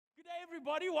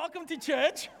everybody, welcome to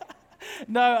church.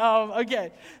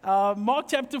 Okay. Mark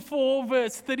chapter 4,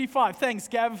 verse 35. Thanks,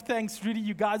 Gav. Thanks, Rudy.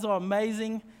 You guys are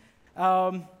amazing.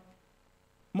 Mark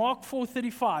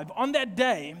 4:35. On that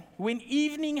day, when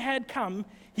evening had come,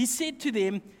 he said to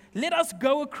them, "Let us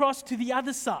go across to the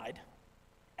other side."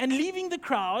 And leaving the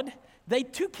crowd, they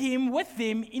took him with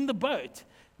them in the boat,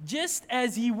 just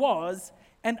as he was,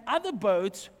 and other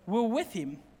boats were with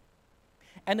him.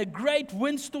 And a great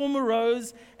windstorm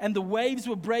arose, and the waves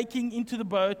were breaking into the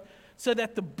boat, so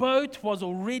that the boat was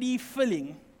already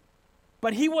filling.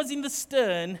 But he was in the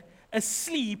stern,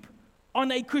 asleep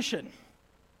on a cushion.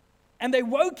 And they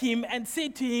woke him and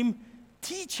said to him,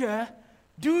 "Teacher,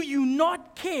 do you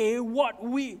not care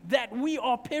that we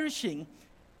are perishing?"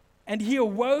 And he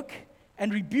awoke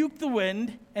and rebuked the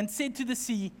wind and said to the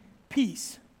sea,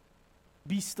 "Peace,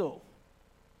 be still."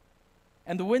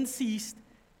 And the wind ceased,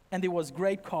 and there was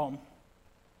great calm.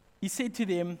 He said to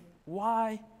them,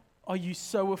 "Why are you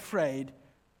so afraid?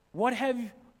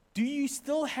 Do you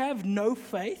still have no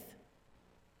faith?"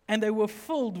 And they were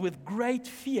filled with great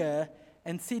fear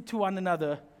and said to one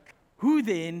another, "Who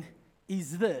then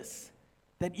is this,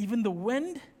 that even the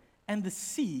wind and the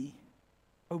sea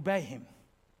obey him?"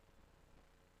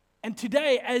 And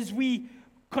today, as we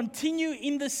continue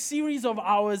in this series of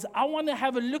ours, I want to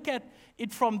have a look at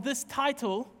it from this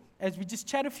title, as we just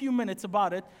chat a few minutes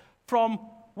about it, from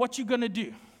what you're going to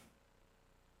do.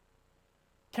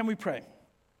 Can we pray?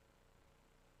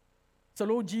 So,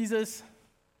 Lord Jesus,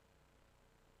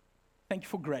 thank you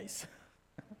for grace.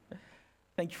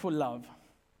 Thank you for love.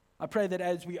 I pray that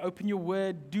as we open your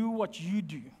word, do what you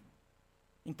do.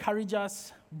 Encourage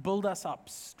us, build us up,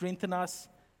 strengthen us,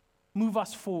 move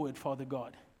us forward, Father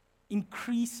God.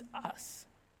 Increase us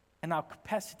and our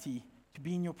capacity to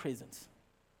be in your presence.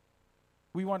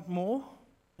 We want more,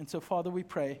 and so, Father, we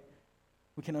pray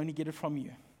we can only get it from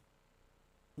you.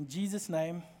 In Jesus'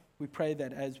 name, we pray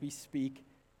that as we speak,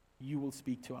 you will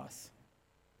speak to us.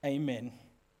 Amen.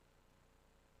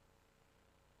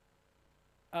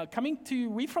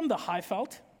 We're from the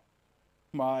Highveld,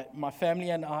 my family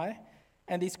and I,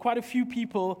 and there's quite a few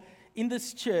people in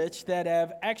this church that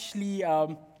have actually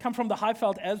come from the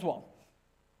Highveld as well.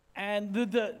 And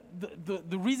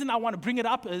the reason I want to bring it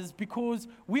up is because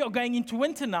we are going into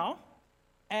winter now,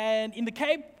 and in the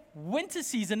Cape, winter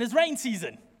season is rain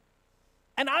season.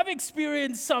 And I've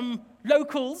experienced some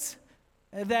locals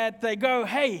that they go,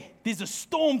 "Hey, there's a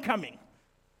storm coming."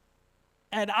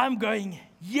 And I'm going,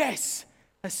 "Yes,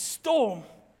 a storm."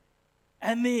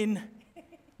 And then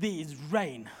there is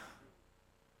rain,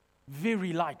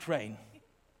 very light rain.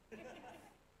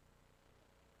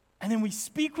 And then we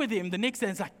speak with him the next day,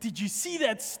 and it's like, "Did you see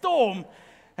that storm?"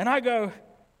 And I go,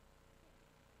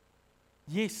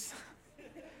 Yes,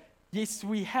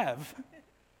 we have.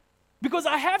 Because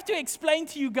I have to explain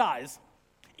to you guys,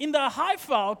 in the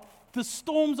Highveld, the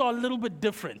storms are a little bit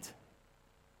different.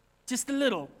 Just a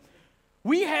little.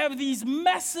 We have these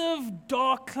massive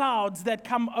dark clouds that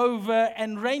come over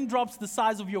and raindrops the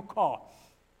size of your car.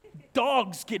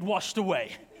 Dogs get washed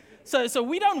away. So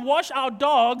we don't wash our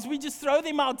dogs, we just throw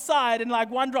them outside and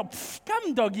like one drop,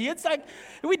 come doggy. It's like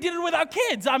we did it with our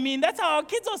kids. I mean, that's how our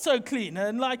kids are so clean.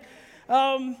 And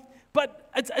but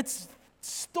it's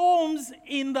storms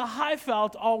in the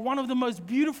Highveld are one of the most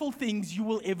beautiful things you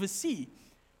will ever see.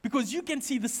 Because you can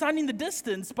see the sun in the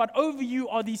distance, but over you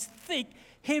are these thick,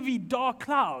 heavy, dark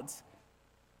clouds.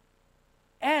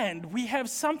 And we have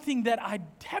something that I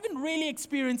haven't really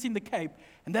experienced in the Cape,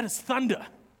 and that is thunder.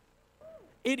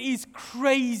 It is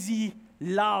crazy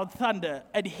loud thunder.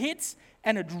 It hits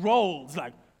and it rolls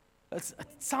it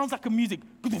sounds like a music.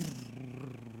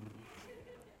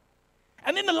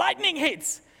 And then the lightning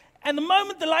hits. And the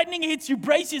moment the lightning hits, you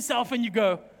brace yourself and you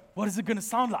go, "What is it going to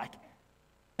sound like?"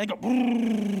 And you go.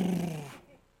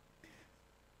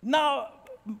 Now,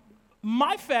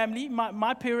 my family,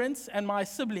 my parents and my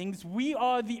siblings, we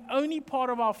are the only part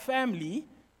of our family,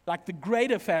 like the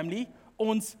greater family,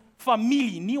 ons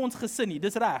familie, nie ons gesin nie.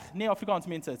 Dis reg, nie Afrikaans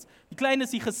mense is. Die klein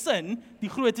is die gesin, die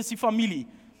groot is die familie.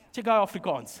 Check out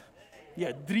Afrikaans.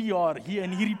 Yeah, 3 jaar hier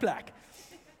in hierdie plek.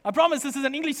 I promise this is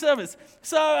an English service.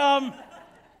 So,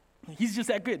 he's just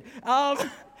that good.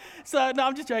 So, no,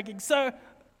 I'm just joking. So,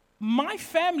 my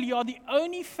family are the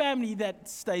only family that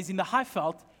stays in the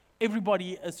Highveld.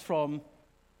 Everybody is from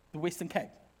the Western Cape.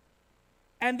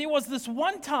 And there was this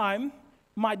one time,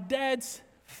 my dad's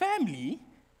family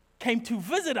came to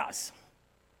visit us.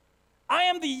 I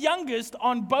am the youngest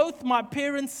on both my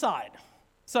parents' side.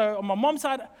 So on my mom's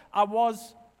side, I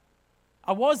was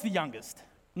the youngest.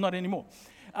 Not anymore.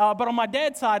 But on my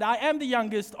dad's side, I am the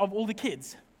youngest of all the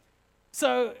kids.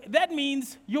 So that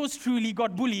means yours truly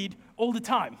got bullied all the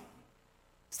time.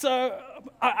 So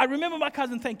I remember my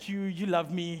cousin, thank you, you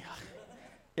love me.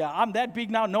 Yeah, I'm that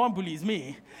big now, no one bullies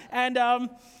me. And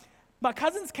my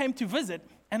cousins came to visit,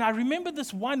 and I remember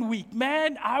this one week,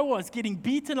 man, I was getting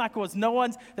beaten like it was no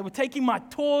one's. They were taking my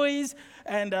toys,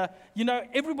 and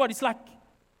everybody's like,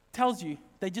 tells you,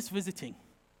 they're just visiting.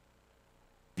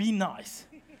 Be nice.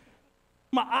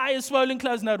 My eye is swollen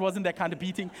closed. No, it wasn't that kind of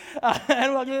beating.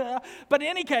 But in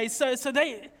any case,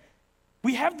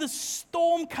 we have this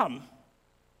storm come.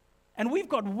 And we've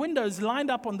got windows lined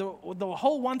up on the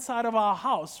whole one side of our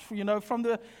house, from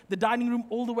the dining room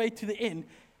all the way to the end.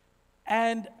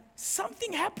 And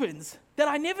something happens that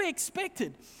I never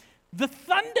expected. The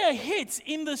thunder hits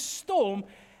in the storm,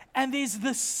 and there's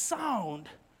this sound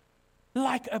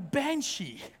like a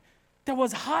banshee that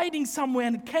was hiding somewhere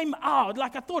and came out.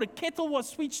 Like I thought a kettle was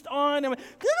switched on. And went,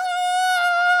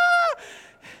 "Ah!"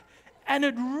 And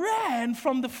it ran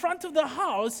from the front of the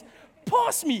house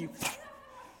past me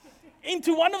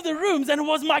into one of the rooms, and it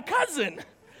was my cousin.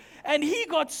 And he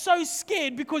got so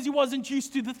scared because he wasn't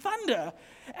used to the thunder.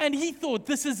 And he thought,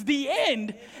 this is the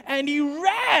end. And he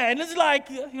ran. It's like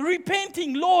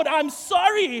repenting, Lord, I'm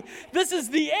sorry. This is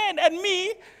the end. And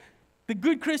me, the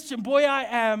good Christian boy I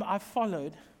am, I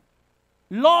followed,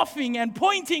 laughing and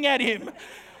pointing at him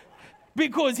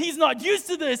because he's not used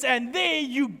to this. And there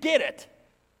you get it.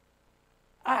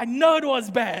 I know it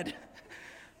was bad,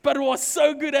 but it was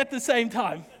so good at the same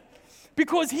time.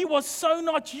 Because he was so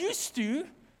not used to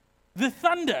the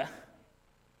thunder.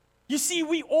 You see,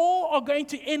 we all are going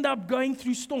to end up going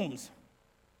through storms.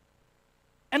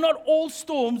 And not all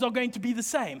storms are going to be the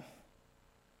same.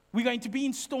 We're going to be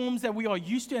in storms that we are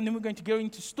used to, and then we're going to go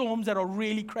into storms that are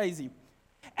really crazy.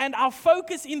 And our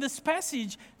focus in this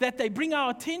passage that they bring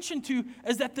our attention to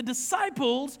is that the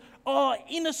disciples are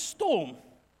in a storm.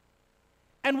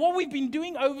 And what we've been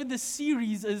doing over this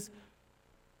series is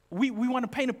we want to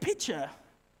paint a picture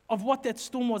of what that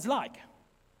storm was like.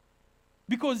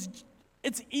 Because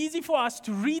it's easy for us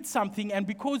to read something, and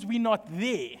because we're not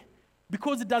there,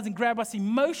 because it doesn't grab us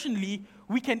emotionally,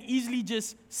 we can easily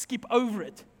just skip over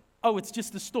it. Oh, it's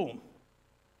just a storm.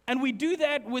 And we do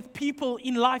that with people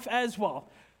in life as well.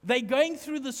 They're going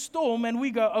through the storm, and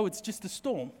we go, oh, it's just a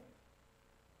storm.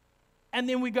 And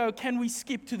then we go, can we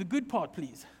skip to the good part,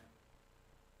 please?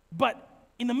 But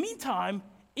in the meantime,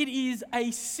 it is a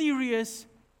serious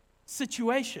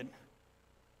situation.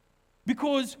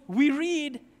 Because we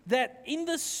read that in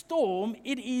the storm,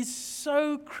 it is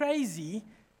so crazy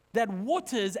that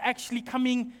water is actually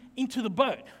coming into the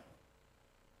boat.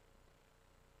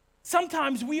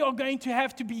 Sometimes we are going to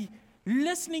have to be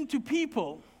listening to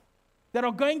people that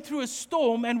are going through a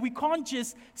storm, and we can't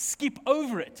just skip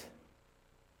over it.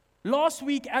 Last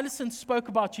week, Alison spoke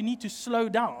about you need to slow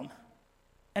down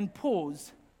and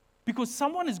pause, because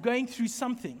someone is going through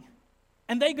something,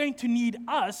 and they're going to need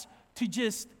us to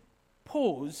just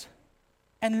pause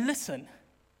and listen.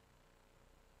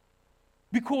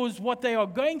 Because what they are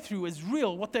going through is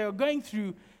real. What they are going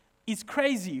through is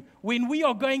crazy. When we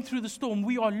are going through the storm,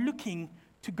 we are looking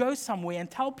to go somewhere and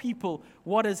tell people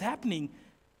what is happening.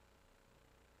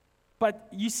 But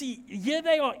you see, here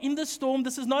they are in the storm.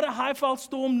 This is not a high-file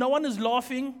storm. No one is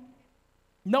laughing.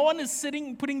 No one is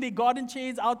sitting, putting their garden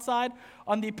chairs outside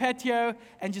on their patio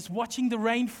and just watching the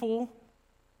rain fall.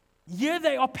 Here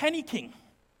they are panicking.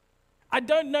 I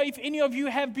don't know if any of you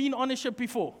have been on a ship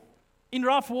before, in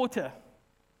rough water.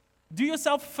 Do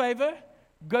yourself a favor,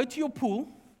 go to your pool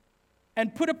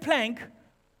and put a plank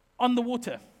on the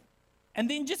water. And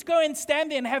then just go and stand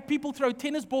there and have people throw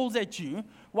tennis balls at you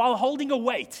while holding a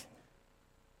weight.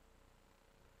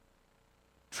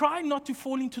 Try not to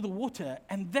fall into the water,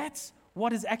 and that's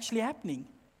what is actually happening.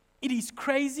 It is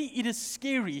crazy, it is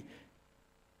scary.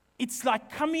 It's like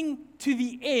coming to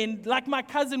the end, like my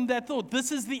cousin that thought,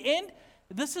 this is the end.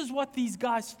 This is what these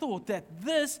guys thought, that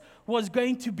this was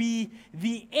going to be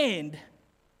the end.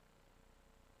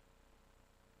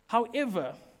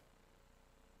 However,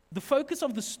 the focus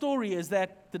of the story is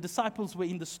that the disciples were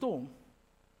in the storm.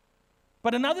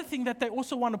 But another thing that they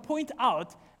also want to point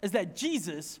out is that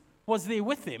Jesus was there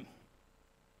with them.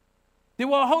 There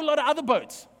were a whole lot of other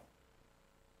boats.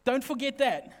 Don't forget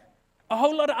that. A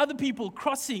whole lot of other people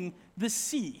crossing the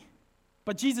sea.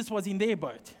 But Jesus was in their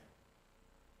boat.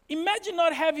 Imagine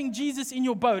not having Jesus in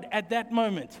your boat at that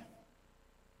moment.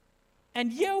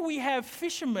 And here we have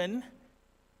fishermen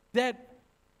that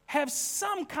have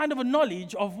some kind of a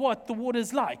knowledge of what the water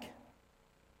is like.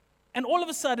 And all of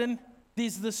a sudden,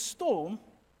 there's this storm,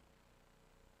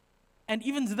 and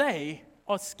even they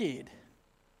are scared.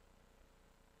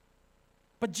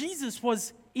 But Jesus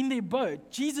was in their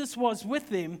boat. Jesus was with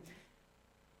them.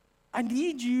 I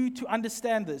need you to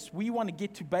understand this. We want to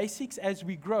get to basics as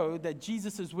we grow, that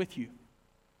Jesus is with you.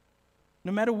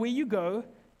 No matter where you go,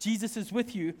 Jesus is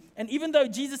with you. And even though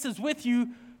Jesus is with you,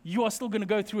 you are still going to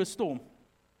go through a storm.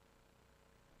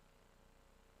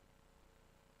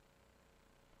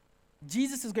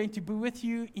 Jesus is going to be with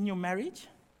you in your marriage,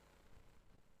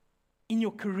 in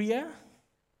your career,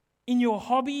 in your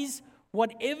hobbies,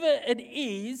 whatever it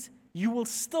is, you will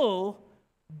still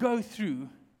go through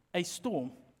a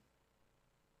storm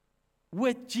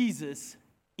with Jesus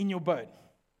in your boat.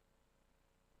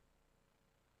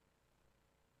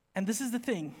 And this is the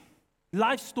thing,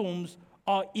 life storms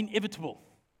are inevitable.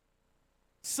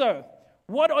 So,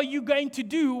 what are you going to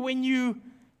do when you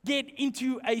get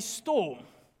into a storm?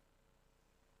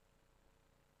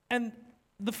 And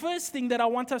the first thing that I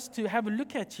want us to have a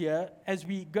look at here as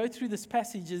we go through this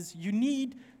passage is you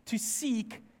need to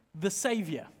seek the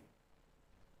Savior.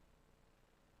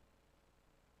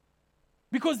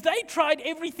 Because they tried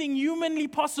everything humanly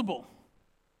possible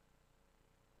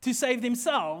to save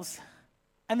themselves.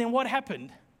 And then what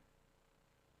happened?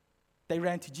 They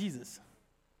ran to Jesus.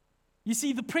 You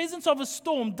see, the presence of a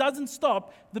storm doesn't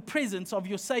stop the presence of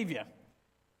your Savior.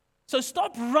 So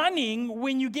stop running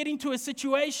when you get into a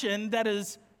situation that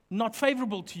is not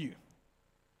favorable to you.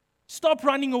 Stop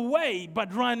running away,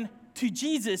 but run to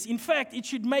Jesus. In fact, it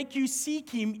should make you seek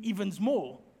Him even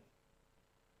more.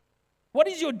 What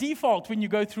is your default when you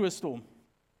go through a storm?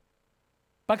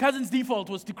 My cousin's default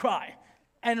was to cry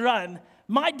and run.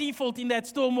 My default in that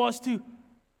storm was to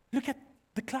look at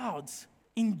the clouds,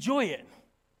 enjoy it.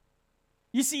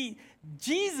 You see,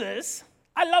 Jesus,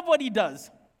 I love what He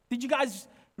does. Did you guys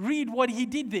read what He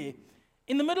did there?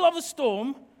 In the middle of a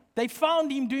storm, they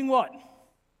found Him doing what?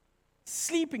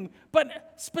 Sleeping,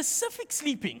 but specific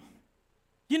sleeping.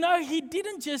 You know, He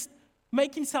didn't just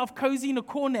make Himself cozy in a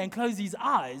corner and close His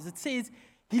eyes. It says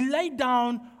He laid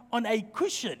down on a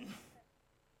cushion,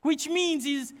 which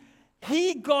means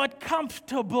He got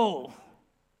comfortable.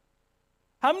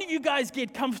 How many of you guys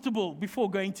get comfortable before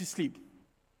going to sleep?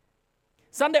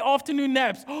 Sunday afternoon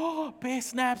naps. Oh,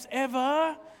 best naps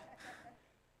ever.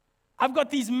 I've got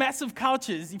these massive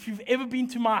couches. If you've ever been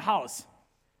to my house,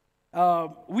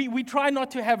 we try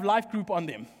not to have life group on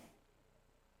them.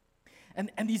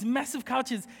 And these massive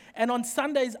couches. And on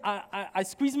Sundays, I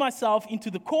squeeze myself into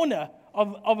the corner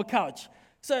of a couch.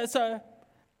 So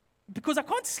because I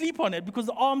can't sleep on it because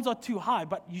the arms are too high,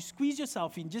 but you squeeze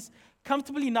yourself in just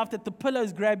comfortably enough that the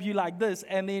pillows grab you like this,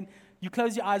 and then you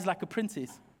close your eyes like a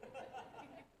princess.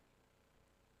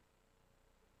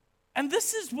 And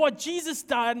this is what Jesus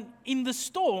done in the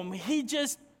storm. He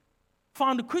just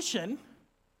found a cushion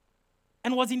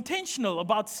and was intentional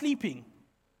about sleeping.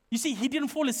 You see, He didn't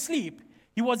fall asleep.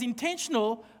 He was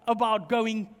intentional about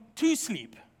going to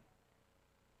sleep.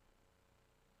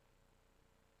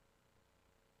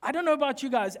 I don't know about you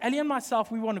guys. Ellie and myself,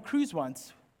 we were on a cruise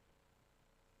once.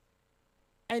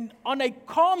 And on a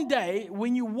calm day,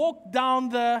 when you walk down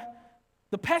the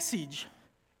passage,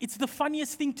 it's the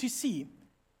funniest thing to see.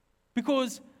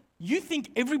 Because you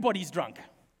think everybody's drunk.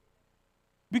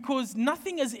 Because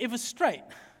nothing is ever straight.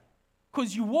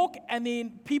 Because you walk and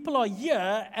then people are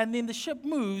here, and then the ship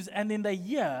moves, and then they're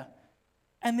here,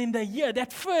 and then they're here.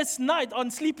 That first night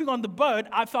on sleeping on the boat,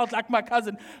 I felt like my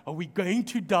cousin, are we going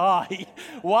to die?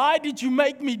 Why did you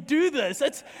make me do this?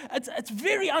 It's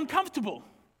very uncomfortable.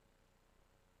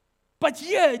 But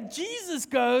here, Jesus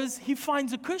goes, He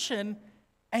finds a cushion,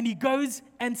 and He goes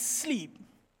and sleeps.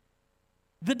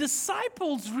 The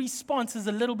disciples' response is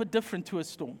a little bit different to a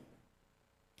storm.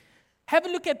 Have a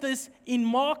look at this in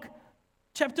Mark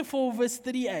chapter 4, verse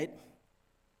 38.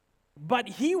 But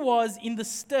He was in the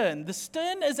stern. The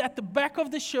stern is at the back of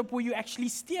the ship where you actually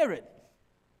steer it.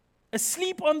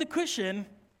 Asleep on the cushion,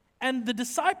 and the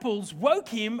disciples woke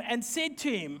Him and said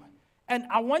to Him, and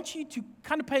I want you to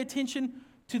kind of pay attention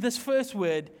to this first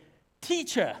word,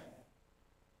 teacher,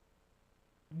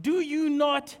 do you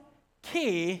not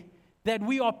care that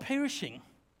we are perishing?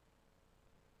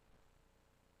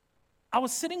 I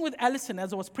was sitting with Allison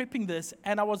as I was prepping this,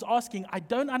 and I was asking, I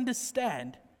don't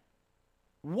understand.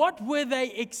 What were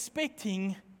they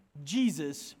expecting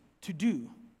Jesus to do?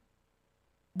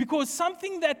 Because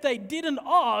something that they didn't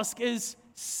ask is,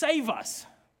 save us.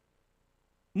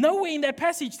 Nowhere in that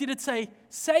passage did it say,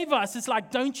 save us. It's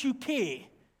like, don't you care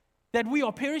that we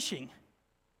are perishing?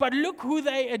 But look who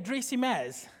they address Him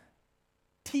as,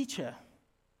 teacher.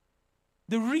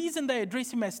 The reason they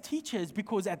address Him as teacher is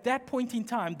because at that point in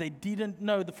time, they didn't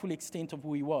know the full extent of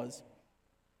who He was.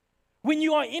 When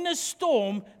you are in a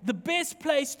storm, the best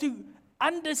place to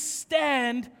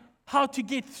understand how to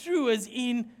get through as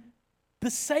in the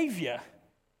Savior,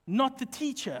 not the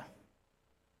teacher?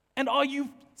 And are you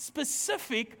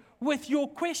specific with your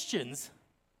questions?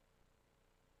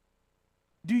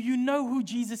 Do you know who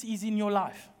Jesus is in your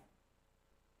life?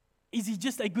 Is he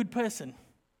just a good person?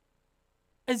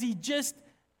 Is he just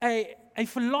a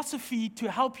philosophy to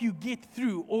help you get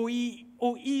through? Or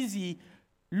is he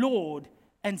Lord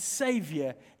and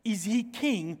Savior? Is he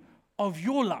King of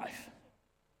your life?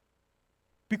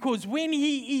 Because when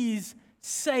he is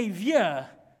Savior,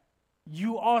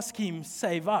 you ask him,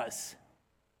 save us.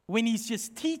 When he's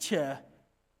just teacher,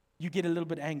 you get a little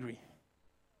bit angry.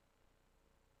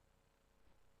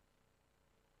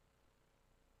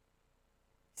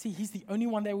 See, he's the only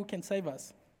one that who can save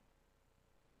us.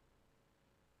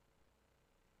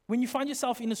 When you find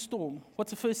yourself in a storm,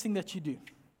 what's the first thing that you do?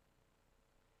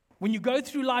 When you go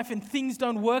through life and things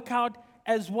don't work out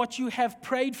as what you have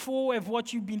prayed for, as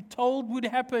what you've been told would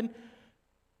happen,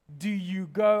 do you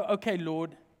go, okay,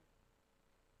 Lord,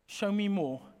 show me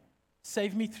more,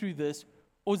 save me through this?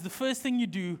 Or is the first thing you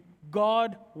do,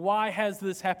 God, why has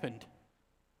this happened?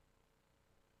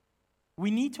 We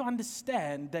need to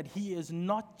understand that he is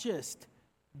not just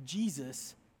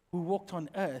Jesus who walked on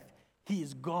earth, he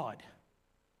is God.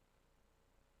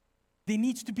 There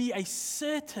needs to be a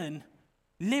certain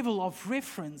level of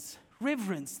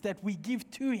reverence that we give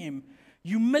to him,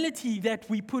 humility that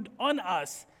we put on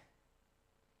us.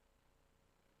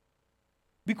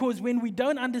 Because when we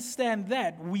don't understand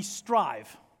that, we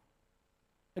strive.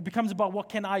 It becomes about what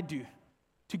can I do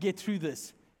to get through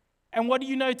this? And what do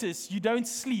you notice? You don't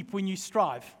sleep when you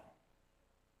strive.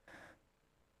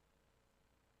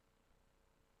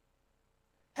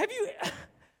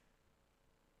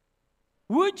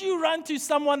 Would you run to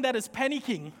someone that is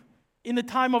panicking in the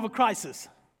time of a crisis?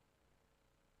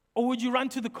 Or would you run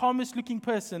to the calmest looking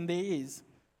person there is?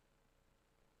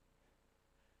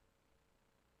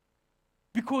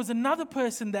 Because another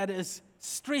person that is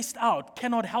stressed out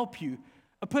cannot help you.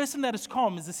 A person that is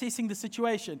calm is assessing the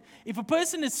situation. If a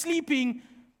person is sleeping,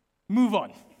 move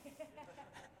on.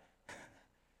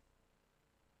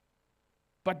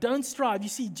 But don't strive. You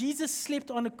see, Jesus slept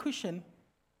on a cushion,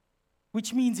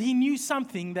 which means he knew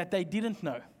something that they didn't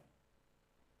know.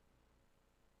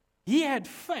 He had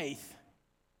faith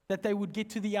that they would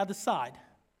get to the other side,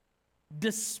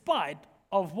 despite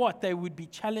of what they would be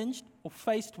challenged or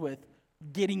faced with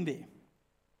getting there.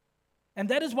 And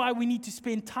that is why we need to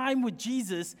spend time with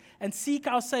Jesus and seek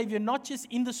our Savior, not just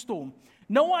in the storm.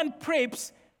 No one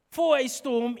preps for a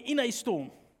storm in a storm.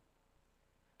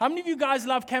 How many of you guys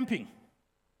love camping?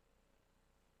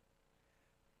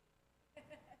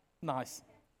 Nice.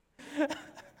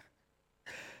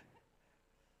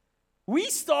 We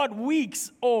start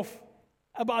weeks off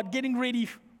about getting ready.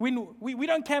 When we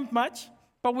don't camp much,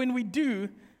 but when we do,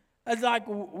 it's like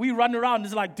we run around.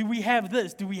 It's like, do we have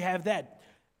this? Do we have that?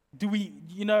 Do we,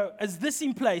 is this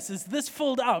in place? Is this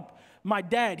filled up? My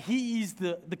dad, he is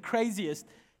the craziest.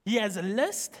 He has a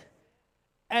list,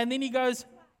 and then he goes,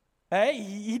 hey,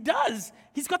 he does.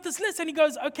 He's got this list, and he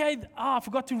goes, okay, I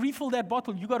forgot to refill that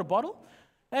bottle. You got a bottle?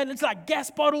 And it's like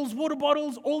gas bottles, water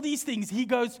bottles, all these things. He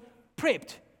goes,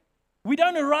 prepped. We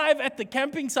don't arrive at the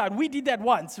camping site. We did that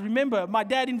once. Remember, my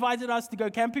dad invited us to go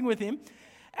camping with him,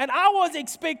 and I was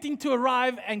expecting to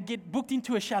arrive and get booked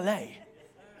into a chalet.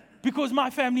 Because my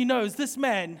family knows this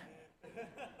man,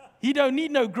 he don't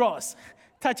need no grass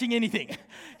touching anything.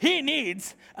 He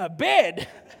needs a bed.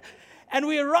 And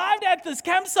we arrived at this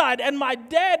campsite, and my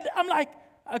dad, I'm like,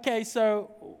 okay,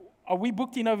 so are we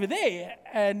booked in over there?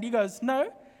 And he goes,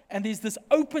 no. And there's this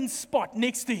open spot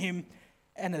next to him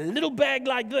and a little bag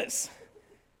like this.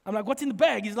 I'm like, what's in the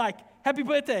bag? He's like, happy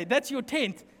birthday, that's your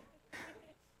tent.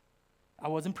 I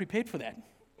wasn't prepared for that.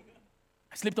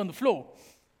 I slept on the floor.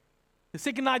 The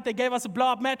second night, they gave us a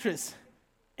blow-up mattress.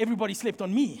 Everybody slept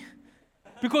on me.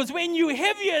 Because when you're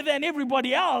heavier than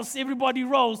everybody else, everybody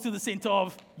rolls to the center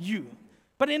of you.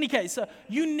 But in any case,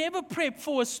 you never prep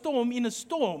for a storm in a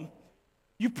storm.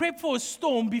 You prep for a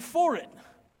storm before it.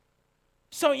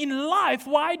 So in life,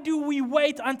 why do we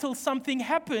wait until something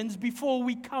happens before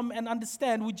we come and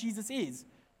understand who Jesus is?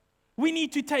 We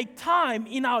need to take time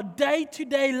in our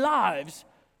day-to-day lives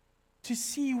to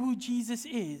see who Jesus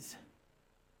is.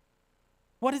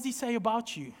 What does he say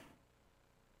about you?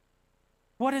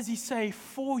 What does he say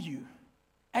for you?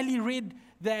 Ali read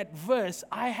that verse,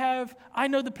 I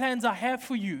know the plans I have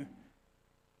for you.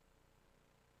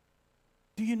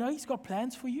 Do you know he's got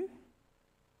plans for you?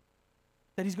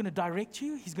 That he's going to direct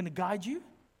you, he's going to guide you?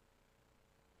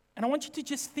 And I want you to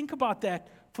just think about that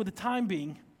for the time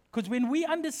being. Because when we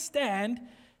understand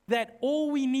that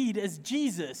all we need is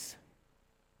Jesus,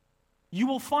 you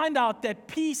will find out that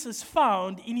peace is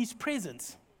found in His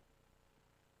presence.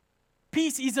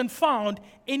 Peace isn't found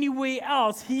anywhere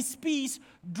else. His peace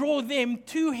draws them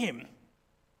to Him.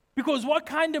 Because what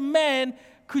kind of man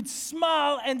could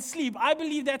smile and sleep? I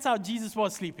believe that's how Jesus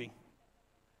was sleeping.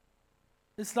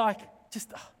 It's like,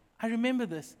 I remember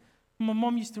this. My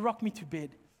mom used to rock me to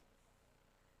bed.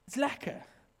 It's lekker.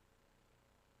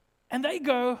 And they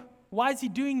go, why is He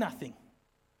doing nothing?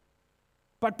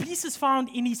 But peace is found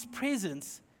in His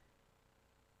presence.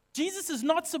 Jesus is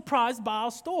not surprised by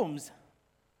our storms.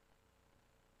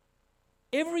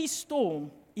 Every storm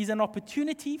is an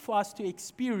opportunity for us to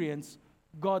experience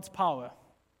God's power.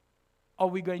 Are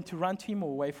we going to run to Him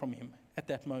or away from Him at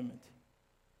that moment?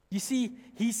 You see,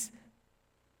 He's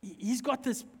got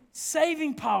this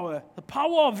saving power, the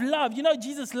power of love. You know,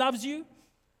 Jesus loves you.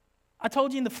 I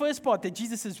told you in the first part that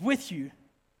Jesus is with you.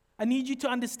 I need you to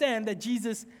understand that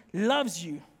Jesus loves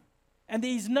you. And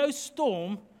there is no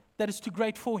storm that is too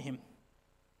great for Him.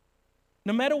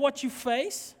 No matter what you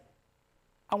face,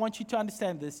 I want you to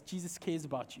understand this. Jesus cares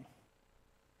about you.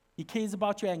 He cares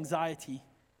about your anxiety.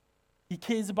 He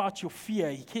cares about your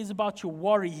fear. He cares about your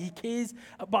worry. He cares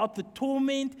about the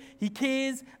torment. He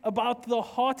cares about the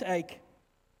heartache.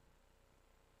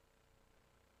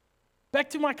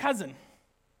 Back to my cousin.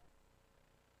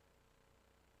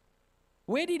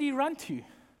 Where did he run to?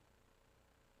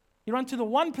 He ran to the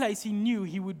one place he knew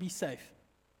he would be safe.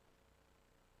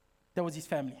 That was his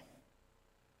family,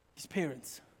 his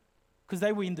parents, because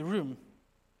they were in the room.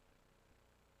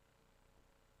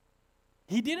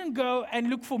 He didn't go and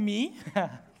look for me.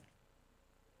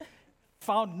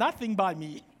 Found nothing by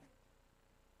me.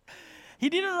 He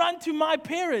didn't run to my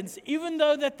parents, even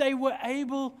though that they were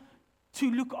able to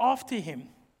look after him.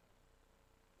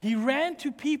 He ran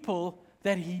to people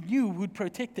that he knew would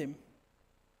protect him.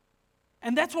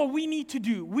 And that's what we need to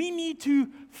do. We need to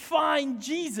find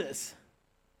Jesus.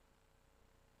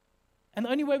 And the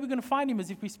only way we're going to find Him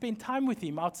is if we spend time with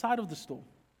Him outside of the storm.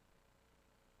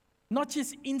 Not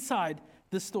just inside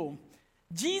the storm.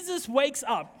 Jesus wakes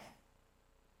up.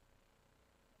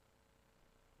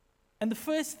 And the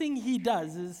first thing He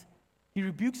does is He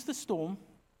rebukes the storm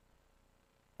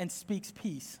and speaks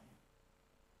peace.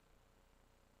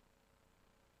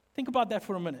 Think about that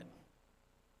for a minute.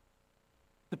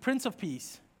 The Prince of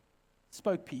Peace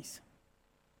spoke peace.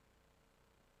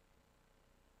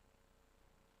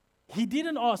 He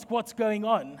didn't ask what's going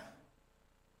on.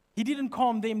 He didn't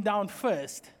calm them down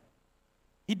first.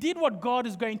 He did what God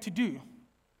is going to do,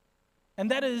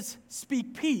 and that is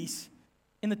speak peace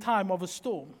in the time of a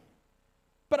storm.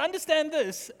 But understand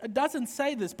this, it doesn't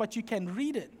say this, but you can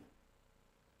read it.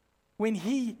 When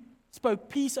He spoke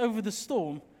peace over the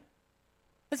storm,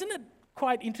 isn't it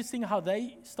quite interesting how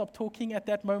they stopped talking at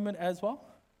that moment as well?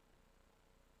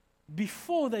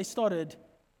 Before they started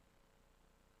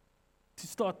to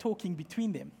start talking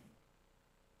between them.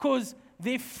 Because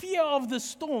their fear of the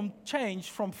storm changed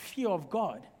from fear of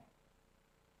God.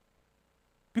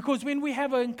 Because when we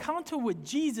have an encounter with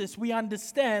Jesus, we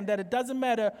understand that it doesn't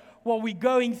matter what we're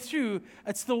going through,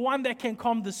 it's the one that can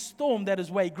calm the storm that is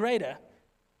way greater.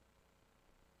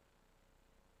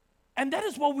 And that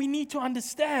is what we need to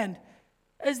understand,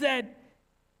 is that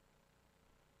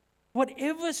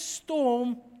whatever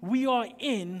storm we are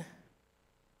in,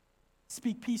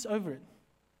 speak peace over it.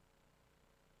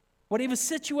 Whatever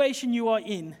situation you are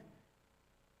in,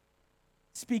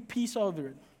 speak peace over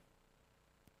it.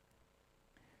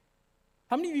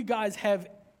 How many of you guys have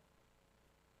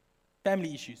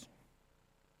family issues?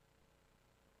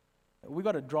 We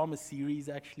got a drama series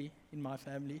actually in my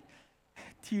family.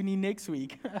 Tune in next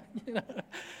week.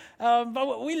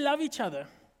 But we love each other.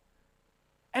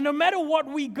 And no matter what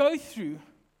we go through,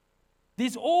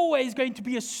 there's always going to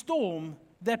be a storm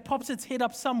that pops its head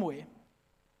up somewhere.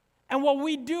 And what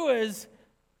we do is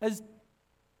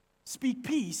speak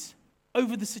peace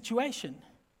over the situation.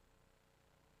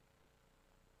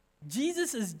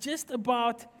 Jesus is just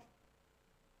about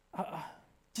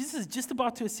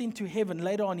to ascend to heaven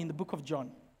later on in the book of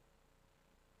John.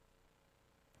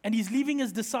 And He's leaving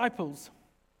His disciples.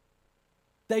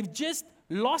 They've just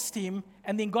lost Him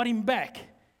and then got Him back,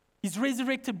 His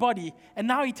resurrected body. And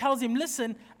now He tells him,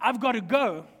 listen, I've got to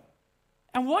go.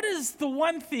 And what is the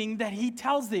one thing that He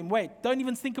tells them? Wait, don't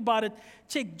even think about it.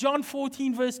 Check John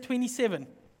 14, verse 27.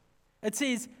 It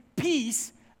says,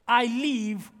 peace I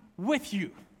leave with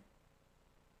you.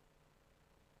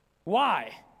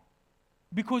 Why?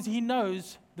 Because He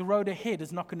knows the road ahead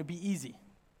is not going to be easy.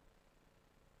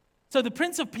 So the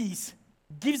Prince of Peace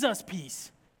gives us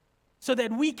peace so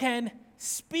that we can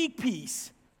speak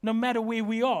peace no matter where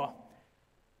we are.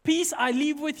 Peace I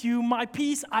leave with you, my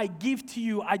peace I give to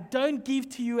you. I don't give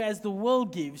to you as the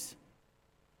world gives.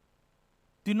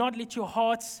 Do not let your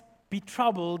hearts be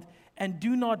troubled, and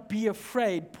do not be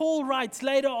afraid. Paul writes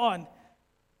later on,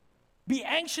 be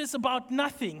anxious about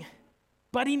nothing,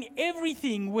 but in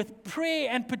everything with prayer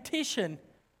and petition,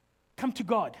 come to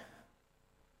God.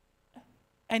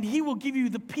 And He will give you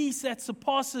the peace that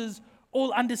surpasses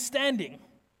all understanding.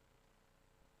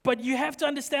 But you have to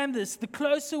understand this. The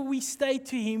closer we stay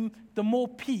to Him, the more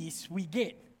peace we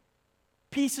get.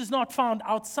 Peace is not found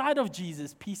outside of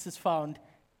Jesus. Peace is found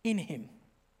in Him.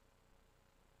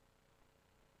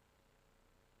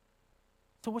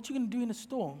 So what you're going to do in a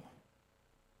storm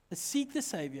is seek the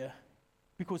Savior,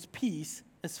 because peace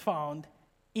is found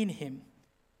in Him.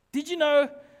 Did you know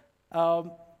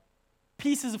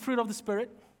peace is a fruit of the Spirit?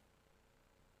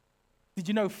 Did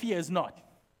you know fear is not?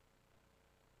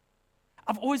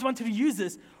 I've always wanted to use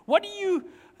this. What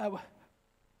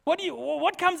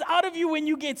comes out of you when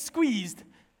you get squeezed?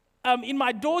 In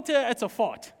my daughter, it's a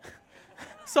fart.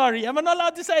 Sorry, am I not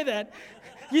allowed to say that?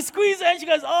 You squeeze her and she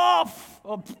goes, oh.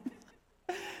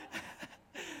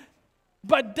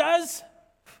 But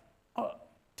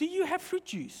do you have fruit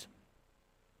juice?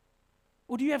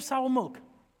 Or do you have sour milk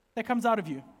that comes out of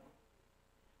you?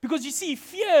 Because you see,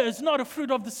 fear is not a fruit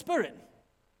of the Spirit.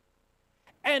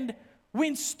 And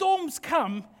when storms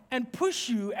come and push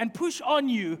you and push on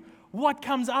you, what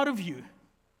comes out of you?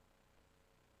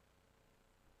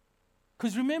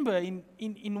 Because remember,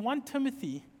 in 1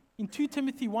 Timothy, in 2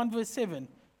 Timothy 1 verse 7,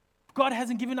 God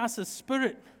hasn't given us a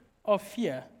spirit of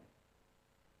fear.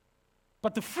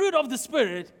 But the fruit of the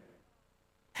Spirit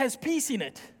has peace in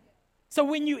it. So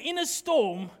when you're in a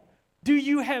storm, do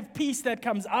you have peace that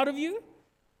comes out of you?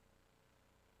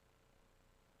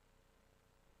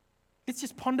 Let's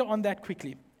just ponder on that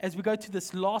quickly as we go to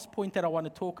this last point that I want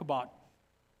to talk about.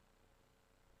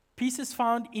 Peace is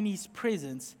found in His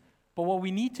presence, but what we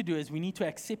need to do is we need to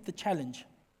accept the challenge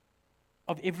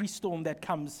of every storm that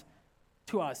comes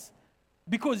to us.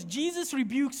 Because Jesus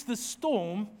rebukes the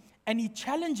storm and He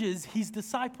challenges His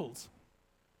disciples.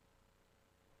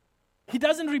 He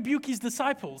doesn't rebuke His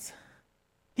disciples.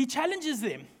 He challenges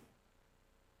them.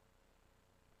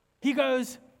 He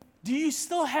goes, do you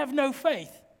still have no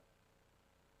faith?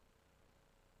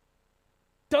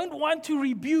 Don't want to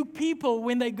rebuke people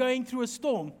when they're going through a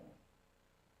storm.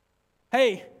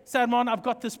 Hey, Salman, I've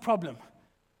got this problem.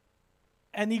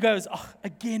 And he goes,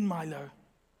 again, Milo.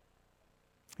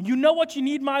 You know what you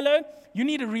need, Milo? You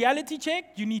need a reality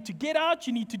check. You need to get out.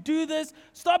 You need to do this.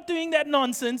 Stop doing that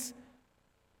nonsense.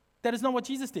 That is not what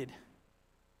Jesus did.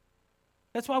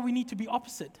 That's why we need to be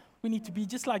opposite. We need to be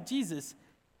just like Jesus.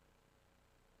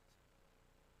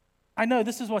 I know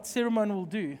this is what ceremony will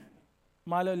do.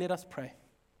 Milo, let us pray.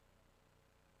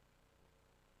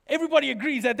 Everybody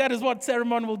agrees that that is what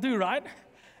ceremony will do, right?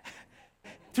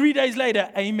 3 days later,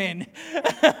 amen.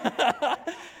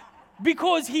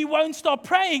 Because he won't stop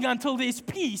praying until there's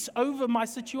peace over my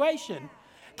situation.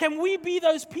 Can we be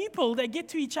those people that get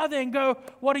to each other and go,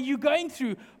 what are you going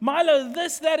through? Milo,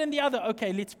 this, that, and the other.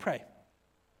 Okay, let's pray.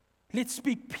 Let's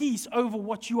speak peace over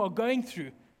what you are going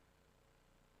through.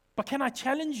 But can I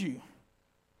challenge you?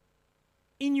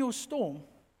 In your storm,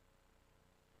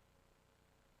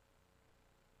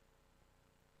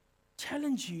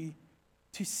 challenge you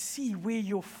to see where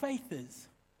your faith is.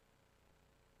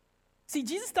 See,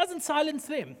 Jesus doesn't silence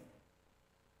them.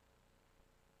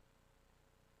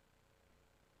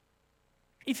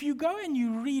 If you go and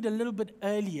you read a little bit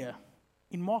earlier,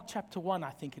 in Mark chapter 1, I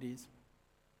think it is,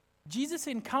 Jesus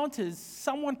encounters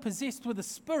someone possessed with a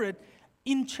spirit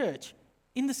in church,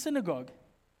 in the synagogue.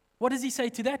 What does he say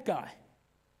to that guy?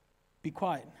 Be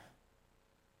quiet.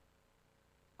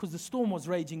 Because the storm was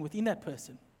raging within that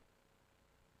person.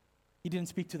 He didn't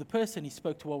speak to the person, he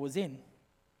spoke to what was in.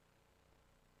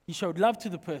 He showed love to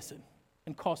the person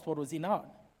and cast what was in out.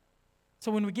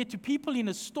 So when we get to people in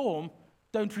a storm,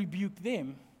 don't rebuke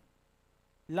them.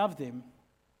 Love them.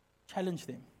 Challenge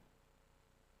them.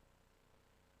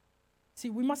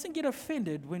 See, we mustn't get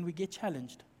offended when we get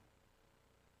challenged.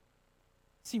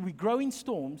 See, we grow in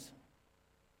storms,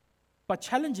 but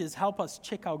challenges help us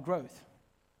check our growth.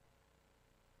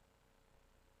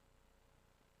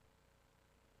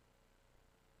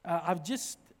 I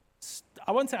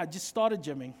won't say I just started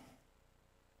gymming,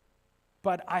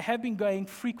 but I have been going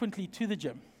frequently to the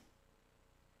gym.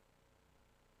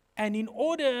 And in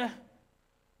order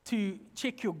to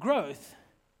check your growth,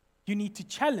 you need to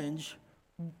challenge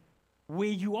where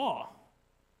you are.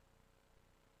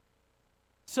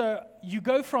 So you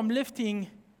go from lifting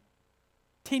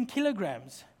 10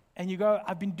 kilograms, and you go,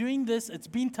 I've been doing this, it's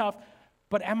been tough,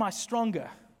 but am I stronger?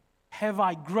 have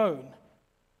I grown?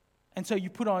 And so you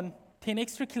put on 10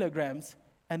 extra kilograms,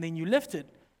 and then you lift it,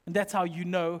 and that's how you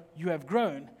know you have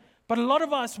grown. But a lot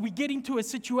of us, we get into a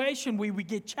situation where we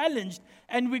get challenged,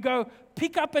 and we go,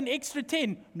 pick up an extra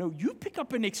 10. No, you pick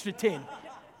up an extra 10.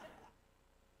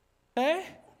 Eh?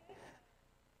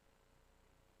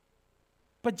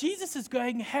 But Jesus is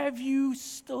going, have you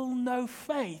still no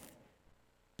faith?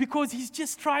 Because he's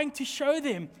just trying to show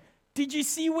them, did you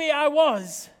see where I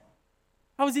was?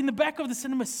 I was in the back of the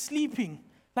cinema sleeping,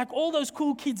 like all those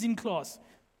cool kids in class.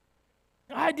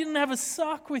 I didn't have a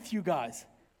sock with you guys.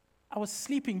 I was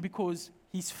sleeping because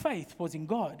his faith was in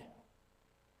God.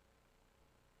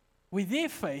 Where their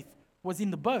faith was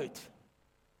in the boat.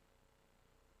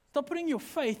 Stop putting your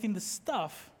faith in the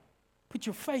stuff. Put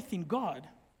your faith in God.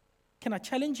 Can I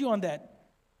challenge you on that?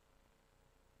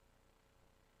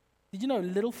 Did you know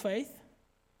little faith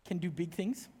can do big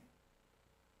things?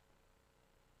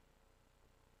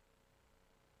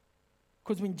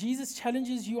 Because when Jesus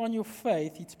challenges you on your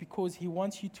faith, it's because he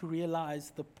wants you to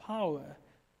realize the power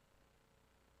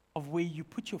of where you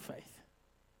put your faith.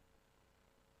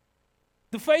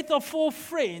 The faith of 4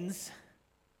 friends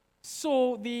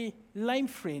saw the lame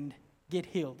friend get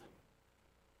healed.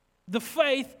 The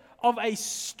faith of a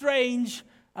strange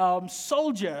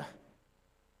soldier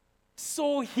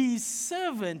saw his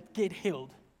servant get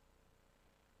healed.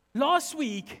 Last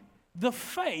week, the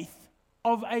faith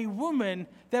of a woman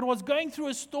that was going through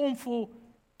a storm for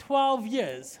 12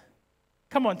 years.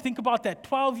 Come on, think about that.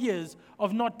 12 years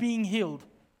of not being healed.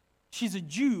 She's a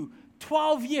Jew.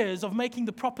 12 years of making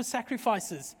the proper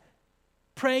sacrifices,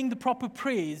 praying the proper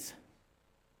prayers,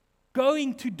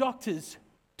 going to doctors.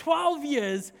 12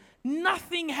 years,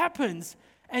 nothing happens.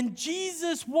 And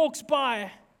Jesus walks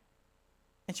by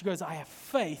and she goes, I have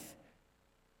faith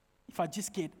if I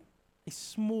just get a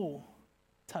small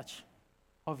touch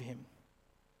of him.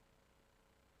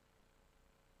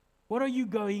 What are you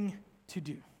going to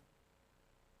do?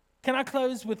 Can I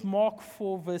close with Mark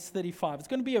 4, verse 35? It's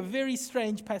going to be a very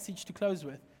strange passage to close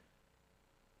with,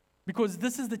 because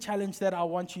this is the challenge that I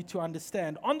want you to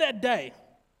understand. On that day,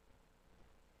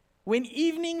 when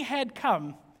evening had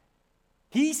come,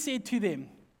 he said to them,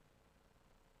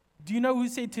 do you know who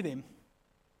said to them?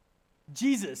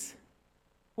 Jesus.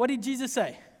 What did Jesus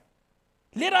say?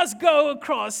 Let us go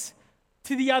across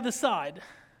to the other side.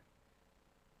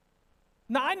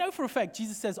 Now, I know for a fact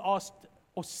Jesus has asked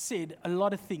or said a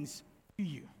lot of things to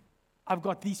you. I've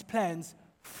got these plans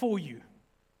for you.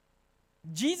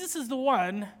 Jesus is the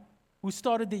one who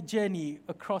started their journey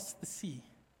across the sea.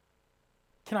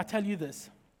 Can I tell you this?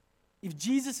 If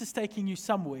Jesus is taking you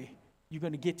somewhere, you're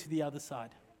going to get to the other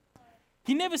side.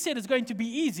 He never said it's going to be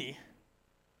easy,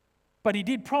 but he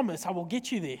did promise, I will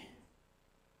get you there.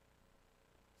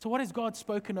 So what has God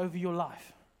spoken over your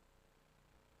life?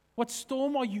 What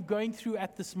storm are you going through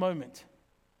at this moment?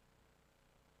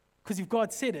 Because if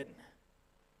God said it,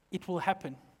 it will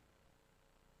happen.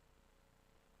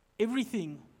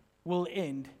 Everything will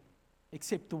end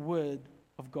except the word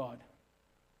of God.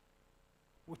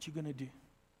 What you going to do?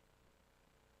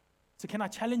 So can I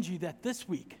challenge you that this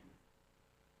week,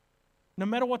 no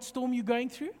matter what storm you're going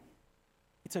through,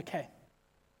 it's okay.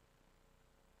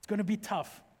 It's going to be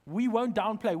tough. We won't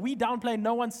downplay. We downplay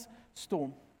no one's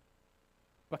storm.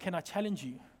 But can I challenge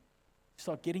you?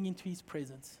 Start getting into his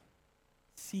presence,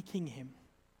 seeking him.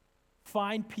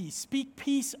 Find peace. Speak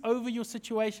peace over your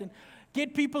situation.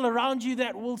 Get people around you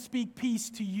that will speak peace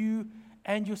to you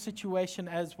and your situation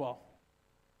as well.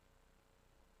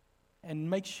 And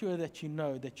make sure that you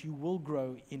know that you will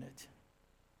grow in it.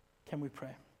 Can we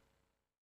pray?